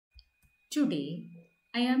Today,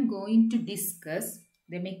 I am going to discuss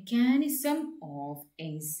the mechanism of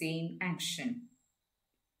enzyme action.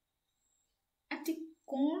 At a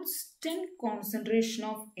constant concentration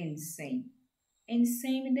of enzyme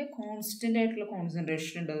in the constant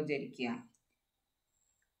concentration,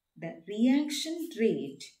 the reaction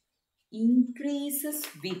rate increases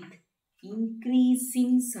with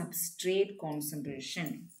increasing substrate concentration.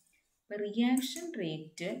 The reaction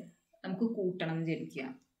rate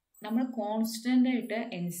നമ്മൾ constant ആയിട്ട്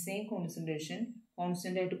enzyme concentration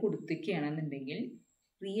constant ആയിട്ട് കൊടുക്കുകയാണെന്നുണ്ടെങ്കിൽ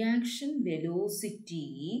reaction velocity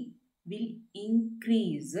will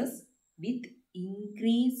increases with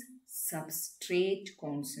increase substrate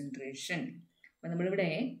concentration. അപ്പോൾ നമ്മളിവിടെ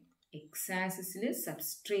X ആക്സിസിൽ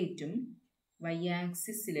സബ്സ്ട്രേറ്റും Y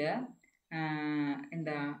ആക്സിസിൽ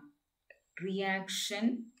reaction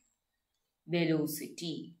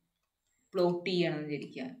velocity plot ചെയ്യണമെന്ന്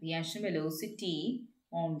വിചാരിക്കുക. Reaction velocity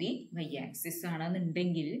on the Y axis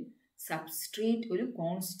ആണെന്നുണ്ടെങ്കിൽ സബ്സ്ട്രേറ്റ് ഒരു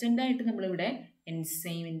കോൺസ്റ്റൻ്റ് ആയിട്ട് നമ്മളിവിടെ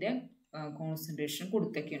എൻസൈമിൻ്റെ കോൺസെൻട്രേഷൻ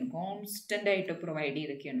കൊടുത്തൊക്കെയാണ്, കോൺസ്റ്റൻ്റ് ആയിട്ട് പ്രൊവൈഡ്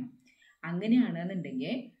ചെയ്തൊക്കെയാണ്.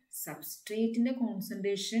 അങ്ങനെയാണെന്നുണ്ടെങ്കിൽ സബ്സ്ട്രേറ്റിൻ്റെ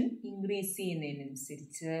കോൺസെൻട്രേഷൻ ഇൻക്രീസ്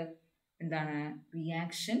ചെയ്യുന്നതിനനുസരിച്ച്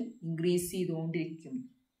റിയാക്ഷൻ ഇൻക്രീസ് ചെയ്തുകൊണ്ടിരിക്കും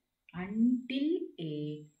until A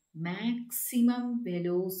maximum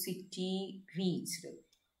velocity reached.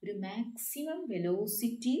 ഒരു മാക്സിമം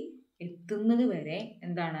വെലോസിറ്റി എത്തുന്നത് വരെ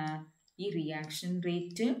ഈ റിയാക്ഷൻ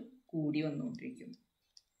റേറ്റ് കൂടി വന്നുകൊണ്ടിരിക്കും.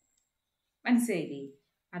 മനസ്സിലായില്ലേ?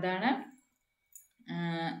 അതാണ്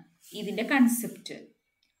ഇതിൻ്റെ concept.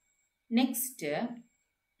 Next,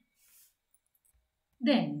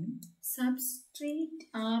 then substrate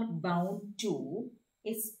are bound to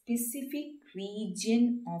a specific region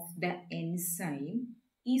of the enzyme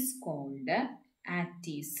is called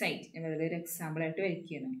active site. ഞാൻ വെറുതെ ഒരു എക്സാമ്പിൾ ആയിട്ട്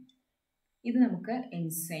വയ്ക്കുകയാണ്. ഇത് നമുക്ക്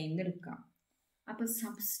എൻസൈം എടുക്കാം. അപ്പോൾ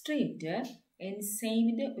സബ്സ്ട്രേറ്റ്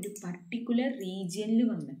എൻസൈമിൻ്റെ ഒരു പർട്ടിക്കുലർ റീജിയനിൽ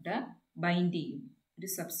വന്നിട്ട് ബൈൻഡ് ചെയ്യും. ഒരു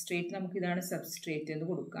സബ്സ്ട്രേറ്റ് നമുക്ക് ഇതാണ് സബ്സ്ട്രേറ്റ് എന്ന്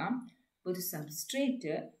കൊടുക്കാം. അപ്പോൾ ഒരു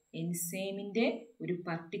സബ്സ്ട്രേറ്റ് എൻസൈമിൻ്റെ ഒരു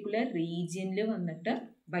പർട്ടിക്കുലർ റീജിയനിൽ വന്നിട്ട്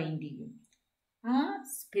ബൈൻഡ് ചെയ്യും. ആ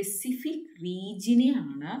സ്പെസിഫിക്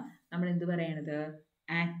റീജിയനെയാണ് നമ്മൾ എന്ത് പറയണത്?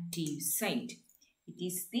 Active site. It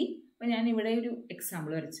is the, അപ്പോൾ ഞാൻ ഇവിടെ ഒരു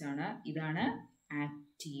എക്സാമ്പിൾ വരച്ചാണ്. ഇതാണ്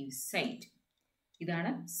ആക്റ്റീവ് സൈറ്റ്, ഇതാണ്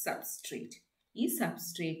സബ്സ്ട്രേറ്റ്. ഈ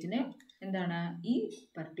സബ്സ്ട്രേറ്റിന് ഈ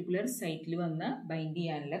പർട്ടിക്കുലർ സൈറ്റിൽ വന്ന് ബൈൻഡ്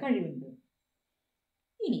ചെയ്യാനുള്ള കഴിവുണ്ട്.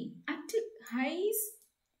 ഇനി at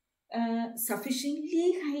sufficiently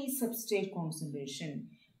high substrate concentration,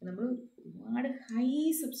 നമ്മൾ ഒരുപാട് ഹൈ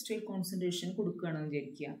സബ്സ്ട്രേറ്റ് കോൺസെൻട്രേഷൻ കൊടുക്കുകയാണെന്ന്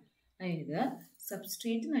വിചാരിക്കുക. അതായത്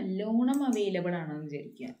സബ്സ്ട്രേറ്റ് നല്ലോണം അവൈലബിൾ ആണെന്ന്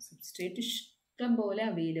വിചാരിക്കുക. സബ്സ്ട്രേറ്റ് ഇഷ്ടം പോലെ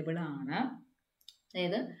അവൈലബിൾ ആണ്.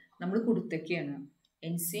 അതായത് നമ്മൾ കൊടുത്തൊക്കെയാണ്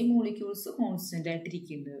എൻസൈം മോളിക്യൂൾസ് കോൺസ്റ്റൻ്റ്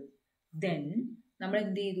ആയിട്ടിരിക്കുന്നത്. ദെൻ നമ്മൾ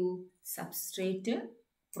എന്ത് ചെയ്തു? സബ്സ്ട്രേറ്റ്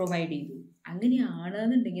പ്രൊവൈഡ് ചെയ്തു.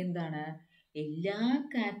 അങ്ങനെയാണെന്നുണ്ടെങ്കിൽ എല്ലാ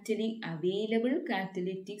അവൈലബിൾ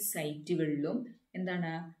കാറ്റലിറ്റിക് സൈറ്റുകളിലും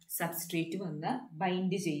സബ്സ്ട്രേറ്റ് വന്ന്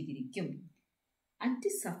ബൈൻഡ് ചെയ്തിരിക്കും. At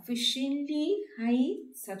sufficiently high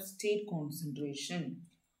substrate concentration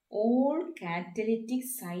all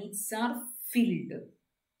catalytic sites R filled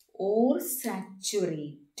or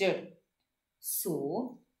saturated, so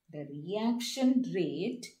the reaction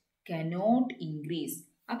rate cannot increase.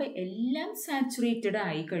 അപ്പോൾ എല്ലാം സാച്ചുറേറ്റഡ്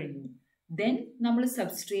ആയി കഴിഞ്ഞു. ദെൻ നമ്മൾ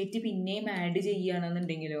സബ്സ്ട്രേറ്റ് പിന്നെയും ആഡ്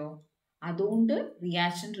ചെയ്യുകയാണെന്നുണ്ടെങ്കിലോ അതുകൊണ്ട്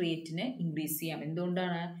റിയാക്ഷൻ റേറ്റിന് ഇൻക്രീസ് ചെയ്യാം.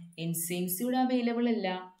 എന്തുകൊണ്ടാണ്? എൻസൈംസ് ഇവിടെ അവൈലബിൾ അല്ല.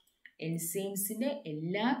 എൻസൈംസിൻ്റെ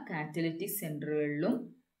എല്ലാ കാറ്റലിറ്റിക് സെൻറ്ററുകളിലും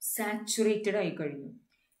സാച്ചുറേറ്റഡ് ആയി കഴിഞ്ഞു.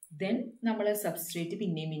 ദെൻ നമ്മൾ സബ്സ്ട്രേറ്റ്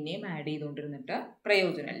പിന്നെയും ആഡ് ചെയ്തുകൊണ്ടിരുന്നിട്ട്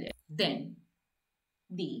പ്രയോജനമില്ല. Then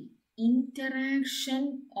the interaction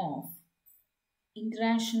of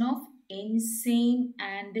enzyme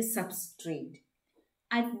and substrate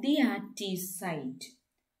at the active site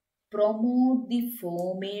promote the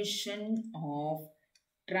formation of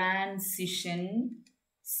transition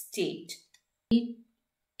state.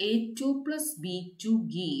 A2 plus B2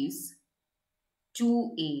 gives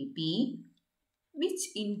 2AB, which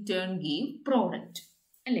in turn give product.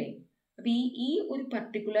 അല്ലേ? അപ്പോൾ ഈ ഒരു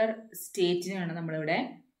particular സ്റ്റേറ്റിനാണ് നമ്മളിവിടെ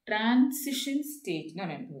transition state എന്ന്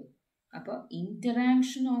പറയുന്നത്. അപ്പോൾ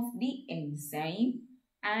interaction of the enzyme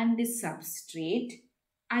and the substrate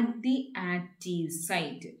at the active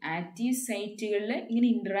site. Active സൈറ്റുകളിൽ ഇങ്ങനെ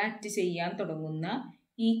ഇൻറ്ററാക്ട് ചെയ്യാൻ തുടങ്ങുന്ന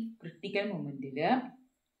ഈ critical മൊമെൻറ്റിൽ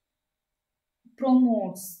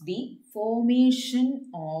promotes the formation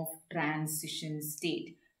of transition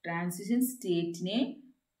state. Transition സ്റ്റേറ്റിനെ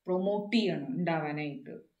promote ചെയ്യണം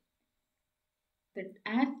ഉണ്ടാവാനായിട്ട്. The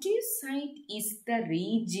active site is the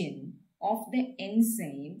region of the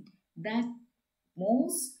enzyme that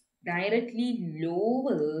most directly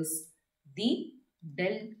lowers the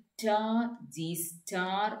delta G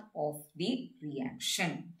star of the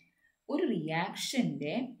reaction. ഒരു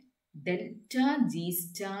റിയാക്ഷൻ്റെ delta G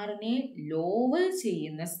സ്റ്റാറിനെ lower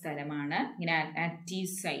ചെയ്യുന്ന സ്ഥലമാണ് ഇങ്ങനെ active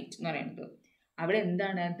site എന്ന് പറയുന്നത്. അവിടെ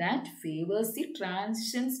എന്താണ്? That favours the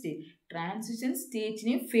transition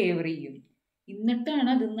സ്റ്റേറ്റിനെ favour ചെയ്യും. എന്നിട്ടാണ്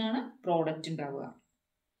അതിന്നാണ് പ്രോഡക്റ്റ് ഉണ്ടാവുക.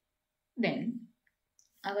 ദെൻ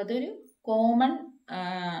അതൊരു കോമൺ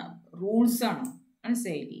റൂൾസ് ആണ്,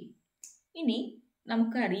 മനസ്സിലായില്ലേ? ഇനി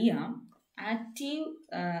നമുക്കറിയാം ആക്റ്റീവ്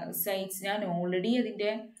സൈറ്റ്സ്, ഞാൻ ഓൾറെഡി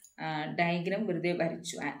അതിൻ്റെ ഡയഗ്രാം വെറുതെ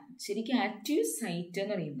വരച്ചു. ശരിക്കും ആക്റ്റീവ് സൈറ്റ്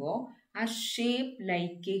എന്ന് പറയുമ്പോൾ ആ ഷേപ്പ്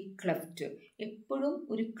ലൈക്ക് എ ക്ലഫ്റ്റ്, എപ്പോഴും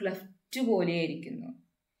ഒരു ക്ലഫ്റ്റ് പോലെ ആയിരിക്കുന്നു.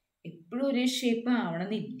 എപ്പോഴും ഒരേ ഷേപ്പ്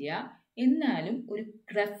ആവണമെന്നില്ല, എന്നാലും ഒരു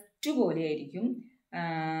ക്ലഫ്റ്റ് പോലെ ആയിരിക്കും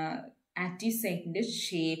ആക്റ്റീവ് സൈറ്റിൻ്റെ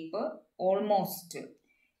ഷേപ്പ് ഓൾമോസ്റ്റ്.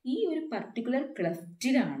 ഈ ഒരു പർട്ടിക്കുലർ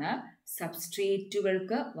ക്ലഫ്റ്റിലാണ്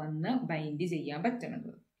സബ്സ്ട്രേറ്റുകൾക്ക് വന്ന് ബൈൻഡ് ചെയ്യാൻ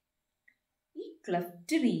പറ്റുന്നത്. ഈ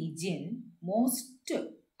cleft region most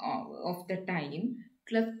of the time,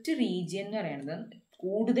 cleft region എന്ന് പറയുന്നത്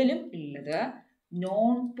കൂടുതലും ഉള്ളത്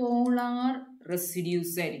നോൺ പോളാർ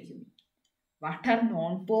റെസിഡ്യൂസ് ആയിരിക്കും. What are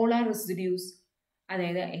non polar residues?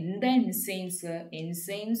 അതായത് എന്താ എൻസൈംസ്?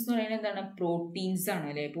 എൻസൈംസ് എന്ന് പറയുന്നത് എന്താണ്? പ്രോട്ടീൻസ് ആണ്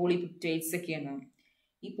അല്ലേ, പോളിപെപ്റ്റൈഡ്സ് ഒക്കെയാണ്.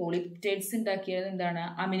 ഈ പോളിപെപ്റ്റൈഡ്സ് ഉണ്ടാക്കിയത് എന്താണ്?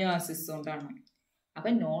 അമിനോ ആസിഡ്സ് കൊണ്ടാണ്.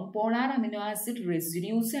 അപ്പം non polar amino acid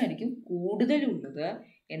residues ആയിരിക്കും കൂടുതലുള്ളത്.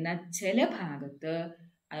 എന്നാൽ ചില ഭാഗത്ത്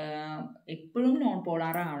എപ്പോഴും നോൺ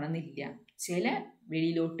പോളാർ ആവണമെന്നില്ല. ചില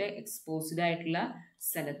വെളിയിലോട്ട് എക്സ്പോസ്ഡ് ആയിട്ടുള്ള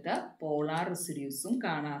സ്ഥലത്ത് പോളാർ റെസിഡ്യൂസും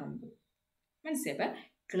കാണാറുണ്ട്. മനസ്സിലായി? അപ്പം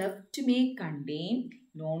cleft may contain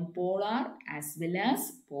non polar as well as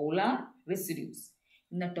polar residues.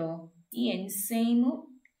 എന്നിട്ടോ ഈ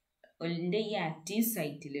എൻസൈമിൻ്റെ ഈ ആക്റ്റീവ്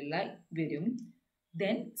സൈറ്റിലുള്ള വരും.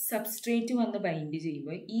 ദെൻ സബ്സ്ട്രേറ്റ് വന്ന് ബൈൻഡ്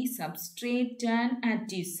ചെയ്യുമ്പോൾ ഈ സബ്സ്ട്രേറ്റ് ആൻഡ്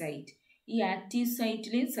ആക്റ്റീവ് സൈറ്റ്, ഈ ആക്റ്റീവ്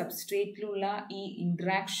സൈറ്റിലും സബ്സ്ട്രേറ്റിലുള്ള ഈ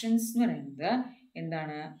ഇൻട്രാക്ഷൻസ് എന്ന് പറയുന്നത്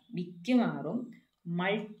എന്താണ്? മിക്കവാറും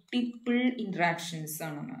മൾട്ടിപ്പിൾ ഇൻട്രാക്ഷൻസ്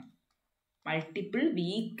ആണ്. മൾട്ടിപ്പിൾ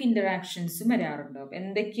വീക്ക് ഇൻട്രാക്ഷൻസും വരാറുണ്ട്. അപ്പം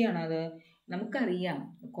എന്തൊക്കെയാണത്? നമുക്കറിയാം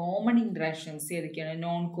കോമൺ ഇൻട്രാക്ഷൻസ് ഏതൊക്കെയാണ്?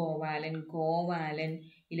 Non covalent, covalent,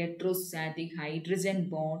 electrostatic, hydrogen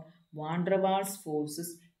bond, van der Waals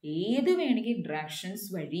forces, ഏത് വേണമെങ്കിൽ ഇൻട്രാക്ഷൻസ്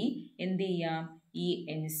വഴി എന്ത് ചെയ്യാം? ഈ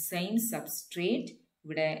എൻസൈം സബ്സ്ട്രേറ്റ്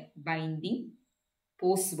ഇവിടെ ബൈൻഡിങ്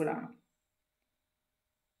പോസിബിൾ ആണ്.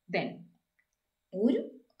 ദെൻ ഒരു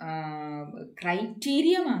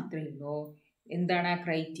ക്രൈറ്റീരിയ മാത്രമേ ഉള്ളൂ. എന്താണ് ആ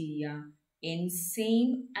criteria? Enzyme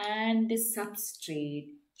and substrate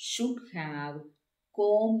should have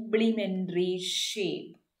complimentary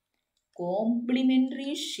shape.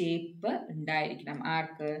 Complimentary shape ഉണ്ടായിരിക്കണം.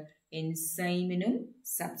 ആർക്ക്? എൻസൈമിനും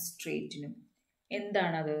സബ്സ്ട്രേറ്റിനും.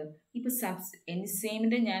 എന്താണത്? ഇപ്പോൾ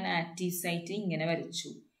എൻസൈമിൻ്റെ ഞാൻ ആക്റ്റീവ് സൈറ്റ് ഇങ്ങനെ വരച്ചു.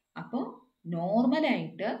 അപ്പോൾ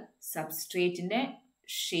നോർമലായിട്ട് സബ്സ്ട്രേറ്റിൻ്റെ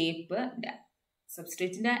ഷേപ്പ്,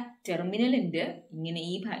 സബ്സ്ട്രേറ്റിൻ്റെ ടെർമിനലിൻ്റെ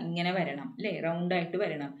ഇങ്ങനെ വരണം അല്ലേ, റൗണ്ടായിട്ട്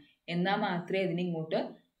വരണം. എന്നാൽ മാത്രമേ അതിന് ഇങ്ങോട്ട്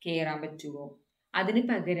കയറാൻ പറ്റുള്ളൂ. അതിന്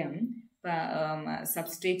പകരം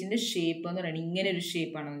സബ്സ്ട്രേറ്റിൻ്റെ ഷേപ്പ് എന്ന് പറയുന്നത് ഇങ്ങനെ ഒരു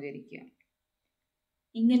ഷേപ്പാണെന്ന് വിചാരിക്കുക.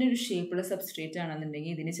 ഇങ്ങനെ ഒരു ഷേപ്പുള്ള സബ്സ്ട്രേറ്റ്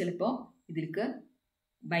ആണെന്നുണ്ടെങ്കിൽ ഇതിന് ചിലപ്പോൾ ഇതിലേക്ക്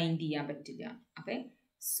ബൈൻഡ് ചെയ്യാൻ പറ്റില്ല. അപ്പം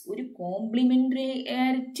ഒരു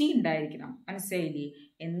കോംപ്ലിമെൻ്ററിറ്റി ഉണ്ടായിരിക്കണം, മനസ്സിലായില്ലേ?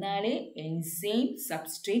 എന്നാലേ എൻസൈം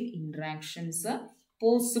സബ്സ്ട്രേറ്റ് ഇൻട്രാക്ഷൻസ്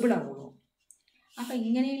പോസിബിൾ ആവുള്ളൂ. അപ്പം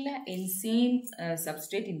ഇങ്ങനെയുള്ള എൻസൈം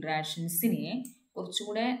സബ്സ്ട്രേറ്റ് ഇൻട്രാക്ഷൻസിനെ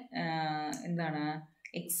കുറച്ചുകൂടെ എന്താണ്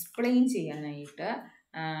എക്സ്പ്ലെയിൻ ചെയ്യാനായിട്ട്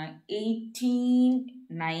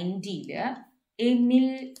 1890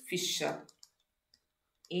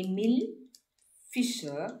 എമിൽ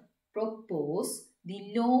Fisher propose the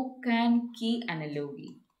lock and key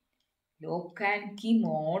analogy. Lock and key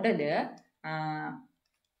model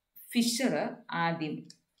Fisher ആദ്യം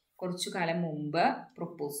കുറച്ചു കാലം മുമ്പ്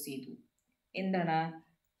പ്രൊപ്പോസ് ചെയ്തു. എന്താണ്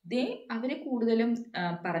അവർ കൂടുതലും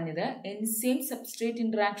പറഞ്ഞത് എൻസൈം സബ്സ്ട്രേറ്റ്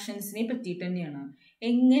ഇൻട്രാക്ഷൻസിനെ പറ്റിയിട്ട് തന്നെയാണ്.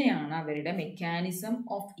 എങ്ങനെയാണ് അവരുടെ മെക്കാനിസം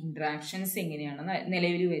ഓഫ് ഇൻട്രാക്ഷൻസ് എങ്ങനെയാണ്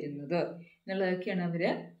നിലവിൽ വരുന്നത് എന്നുള്ളതൊക്കെയാണ് അവർ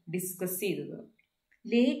ഡിസ്കസ് ചെയ്തത്.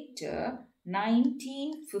 ലേറ്റർ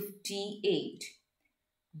 1958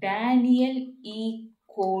 ഡാനിയൽ ഇ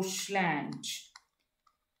കോഷ്ലാൻഡ്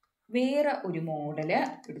വേറെ ഒരു മോഡല്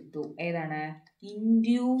എടുത്തു. ഏതാണ്?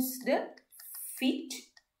 Induced fit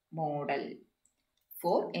model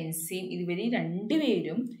four enzyme. ഇതുവരെ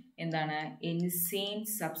രണ്ടുപേരും എന്താണ് എൻസൈം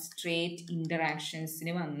സബ്സ്ട്രേറ്റ്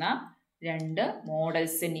ഇൻറ്ററാക്ഷൻസിന് വന്ന രണ്ട്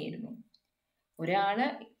മോഡൽസ് തന്നെയായിരുന്നു. ഒരാൾ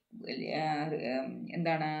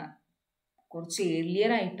എന്താണ് കുറച്ച്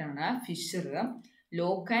ഏർലിയർ ആയിട്ടാണ് ഫിഷർ,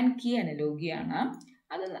 ലോക്ക് ആൻഡ് കീ അനലോഗിയാണ്.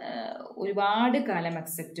 അത് ഒരുപാട് കാലം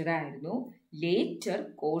അക്സെപ്റ്റഡ് ആയിരുന്നു. ലേറ്റർ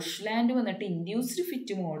കോഷ്ലാൻഡ് വന്നിട്ട് ഇൻഡ്യൂസ്ഡ്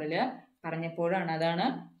ഫിറ്റ് മോഡല് പറഞ്ഞപ്പോഴാണ് അതാണ്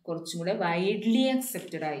കുറച്ചും കൂടെ വൈഡ്ലി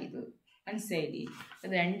അക്സെപ്റ്റഡ് ആയത്. മനസ്സിലായില്ലേ?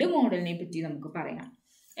 അത് 2 മോഡലിനെ പറ്റി നമുക്ക് പറയാം.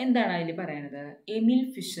 എന്താണ് അതിൽ പറയുന്നത്? എമിൽ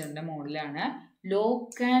ഫിഷറിന്റെ മോഡലാണ്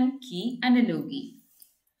lock and key analogy.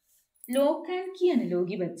 Lock and key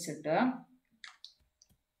analogy വെച്ചിട്ട്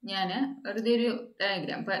ഞാൻ വെറുതെ ഒരു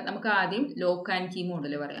ഡയഗ്രാം, നമുക്ക് ആദ്യം ലോക്ക് ആൻഡ് കീ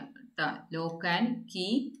മോഡൽ പറയാം. Lock and key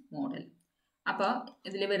model. അപ്പോൾ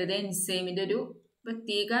ഇതിൽ വെറുതെ എൻസൈമിൻ്റെ ഒരു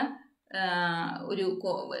പ്രത്യേക ഒരു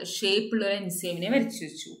ഷേപ്പുള്ള ഒരു എൻസൈമിനെ വരച്ചു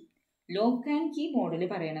വെച്ചു. ലോക്ക് ആൻഡ് കീ മോഡൽ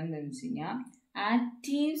പറയണം എന്ന് വെച്ച് കഴിഞ്ഞാൽ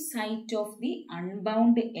active site of the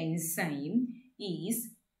unbound enzyme is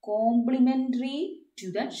complimentary to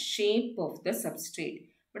the shape of the substrate.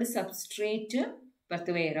 ഇവിടെ സബ്സ്ട്രേറ്റ്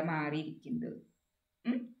പുറത്ത് വേറെ മാറിയിരിക്കുന്നത്.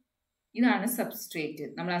 ഇതാണ് സബ്സ്ട്രേറ്റ്,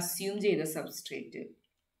 നമ്മൾ അസ്യൂം ചെയ്ത substrate.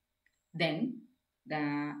 Then the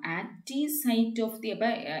active site of the,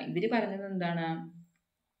 അപ്പം ഇവർ പറഞ്ഞത് എന്താണ്?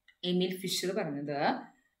 എമിൽ ഫിഷർ പറഞ്ഞത്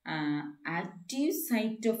active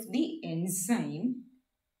site of the enzyme,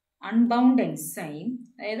 unbound enzyme,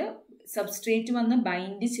 അതായത് സബ്സ്ട്രേറ്റ് വന്ന്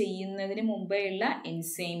ബൈൻഡ് ചെയ്യുന്നതിന് മുമ്പേയുള്ള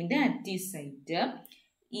എൻസൈമിൻ്റെ active site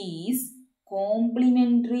is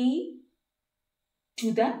complimentary to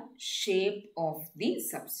the shape of the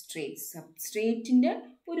substrate. സബ്സ്ട്രേറ്റിൻ്റെ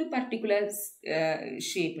ഒരു പർട്ടിക്കുലർ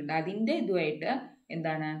ഷേപ്പ് ഉണ്ട്, അതിൻ്റെ ഇതുമായിട്ട്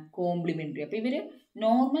എന്താണ് കോംപ്ലിമെൻ്ററി. അപ്പോൾ ഇവർ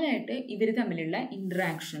നോർമലായിട്ട് ഇവർ തമ്മിലുള്ള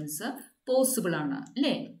ഇൻട്രാക്ഷൻസ് പോസിബിൾ ആണ്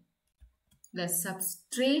അല്ലേ? The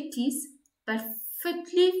substrate is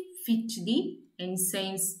perfectly fit the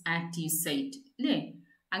enzymes active site അല്ലേ?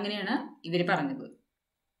 അങ്ങനെയാണ് ഇവർ പറഞ്ഞത്.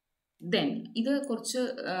 ദെൻ ഇത് കുറച്ച്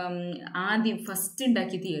ആദ്യം ഫസ്റ്റ്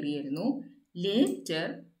ഉണ്ടാക്കിയ തിയറി ആയിരുന്നു. ലേറ്റർ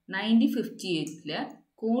 1958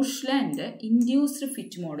 കോഷ്ലാൻഡ് ഇൻഡ്യൂസ്ഡ്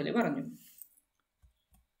ഫിറ്റ് മോഡൽ പറഞ്ഞു.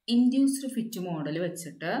 ഇൻഡ്യൂസ്ഡ് ഫിറ്റ് മോഡൽ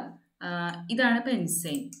വെച്ചിട്ട് ഇതാണ് ഇപ്പോൾ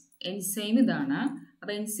എൻസൈം ഇതാണ്.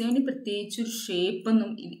 അപ്പോൾ എൻസൈമിന് പ്രത്യേകിച്ച് ഒരു ഷേപ്പൊന്നും,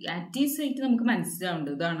 ആക്റ്റീവ് സൈറ്റ് നമുക്ക്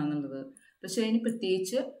മനസ്സിലാവുന്നുണ്ട് ഇതാണെന്നുള്ളത്, പക്ഷെ അതിന്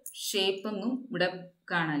പ്രത്യേകിച്ച് ഷേപ്പൊന്നും ഇവിടെ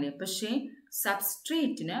കാണാനില്ല. പക്ഷേ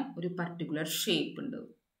സബ്സ്ട്രേറ്റിന് ഒരു പർട്ടിക്കുലർ ഷേപ്പ് ഉണ്ട്.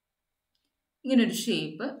 ഇങ്ങനൊരു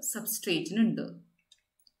ഷേപ്പ് സബ്സ്ട്രേറ്റിനുണ്ട്.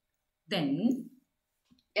 ദെൻ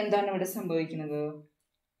എന്താണ് ഇവിടെ സംഭവിക്കുന്നത്?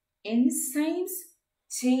 Enzymes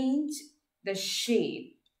change the shape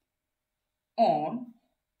on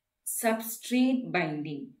substrate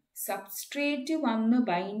binding. Substrate വന്ന്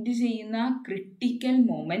ബൈൻഡ് ചെയ്യുന്ന ക്രിട്ടിക്കൽ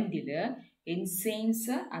മൊമെൻറ്റിൽ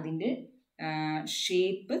എൻസൈംസ് അതിൻ്റെ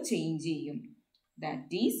ഷേപ്പ് ചേഞ്ച് ചെയ്യും.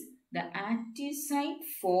 That is the active site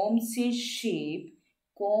forms A shape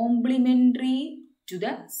complimentary to the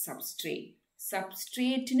substrate.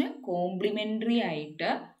 സബ്സ്ട്രേറ്റിന് complimentary ആയിട്ട്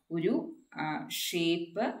ഒരു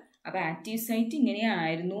ഷേപ്പ്. അപ്പോൾ ആക്റ്റീവ് സൈറ്റ്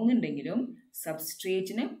ഇങ്ങനെയായിരുന്നു എന്നുണ്ടെങ്കിലും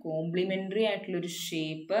സബ്സ്ട്രേറ്റിന് കോംപ്ലിമെൻ്ററി ആയിട്ടുള്ളൊരു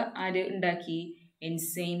ഷേപ്പ് ആര് ഉണ്ടാക്കി?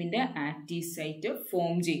 എൻസൈമിൻ്റെ ആക്റ്റീവ് സൈറ്റ്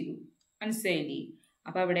ഫോം ചെയ്തു. മനസ്സിലായില്ലേ?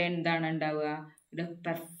 അപ്പോൾ അവിടെ എന്താണ് ഉണ്ടാവുക? ഇവിടെ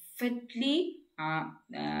പെർഫെക്റ്റ്ലി ആ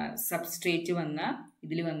സബ്സ്ട്രേറ്റ് വന്ന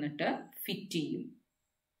ഇതിൽ വന്നിട്ട് ഫിറ്റ് ചെയ്യും.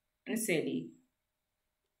 മനസ്സിലായില്ലേ?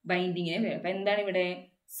 ബൈൻഡിങ്ങിന്. അപ്പം എന്താണ് ഇവിടെ?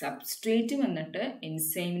 സബ്സ്ട്രേറ്റ് വന്നിട്ട്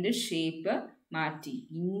എൻസൈമിൻ്റെ ഷേപ്പ് മാറ്റി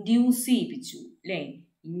ഇൻഡ്യൂസ് ചെയ്യിപ്പിച്ചു അല്ലേ?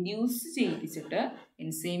 ഇൻഡ്യൂസ് ചെയ്യിപ്പിച്ചിട്ട്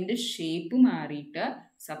എൻസൈമിൻ്റെ ഷേപ്പ് മാറിയിട്ട്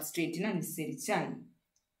സബ്സ്ട്രേറ്റിനനുസരിച്ചായി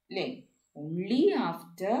അല്ലേ? Only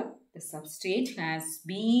after the substrate has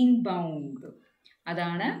been bound.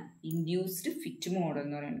 അതാണ് ഇൻഡ്യൂസ്ഡ് ഫിറ്റ് മോഡൽ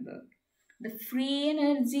എന്ന് പറയുന്നത്. The free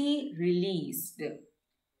energy released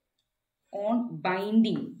on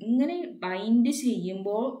binding. ഇങ്ങനെ ബൈൻഡ്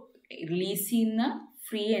ചെയ്യുമ്പോൾ റിലീസ് ചെയ്യുന്ന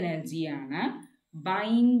ഫ്രീ എനർജിയാണ്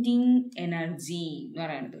ബൈൻഡിങ് എനർജി എന്ന്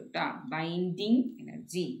പറയുന്നത് കേട്ടോ. Binding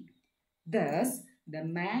energy. Thus the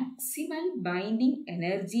maximal binding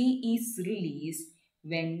energy is release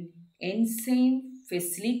when enzyme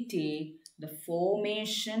facilitate the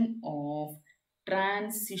formation of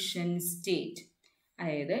transition state.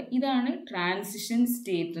 അതായത് ഇതാണ് ട്രാൻസിഷൻ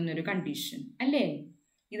സ്റ്റേറ്റ് എന്നൊരു കണ്ടീഷൻ അല്ലേ?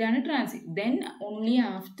 ഇതാണ് then only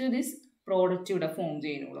after this product ഇവിടെ ഫോം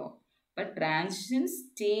ചെയ്യുന്നുള്ളൂ. അപ്പം ട്രാൻസിഷൻ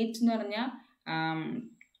സ്റ്റേറ്റ് എന്ന് പറഞ്ഞാൽ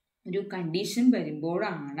ഒരു കണ്ടീഷൻ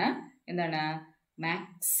വരുമ്പോഴാണ് എന്താണ്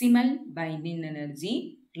മാക്സിമൽ ബൈൻഡിങ് എനർജി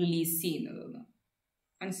റിലീസ് ചെയ്യുന്നതെന്ന്.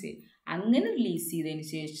 മനസ്സിലായി? അങ്ങനെ റിലീസ് ചെയ്തതിന്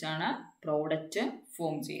ശേഷമാണ് പ്രോഡക്റ്റ്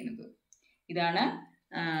ഫോം ചെയ്യുന്നത്. ഇതാണ്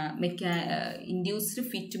induced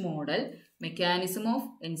fit model. Mechanism of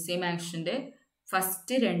enzyme ആക്ഷൻ്റെ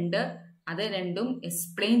first രണ്ട്, അത് രണ്ടും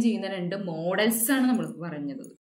എക്സ്പ്ലെയിൻ ചെയ്യുന്ന 2 മോഡൽസാണ് നമ്മൾ പറഞ്ഞത്.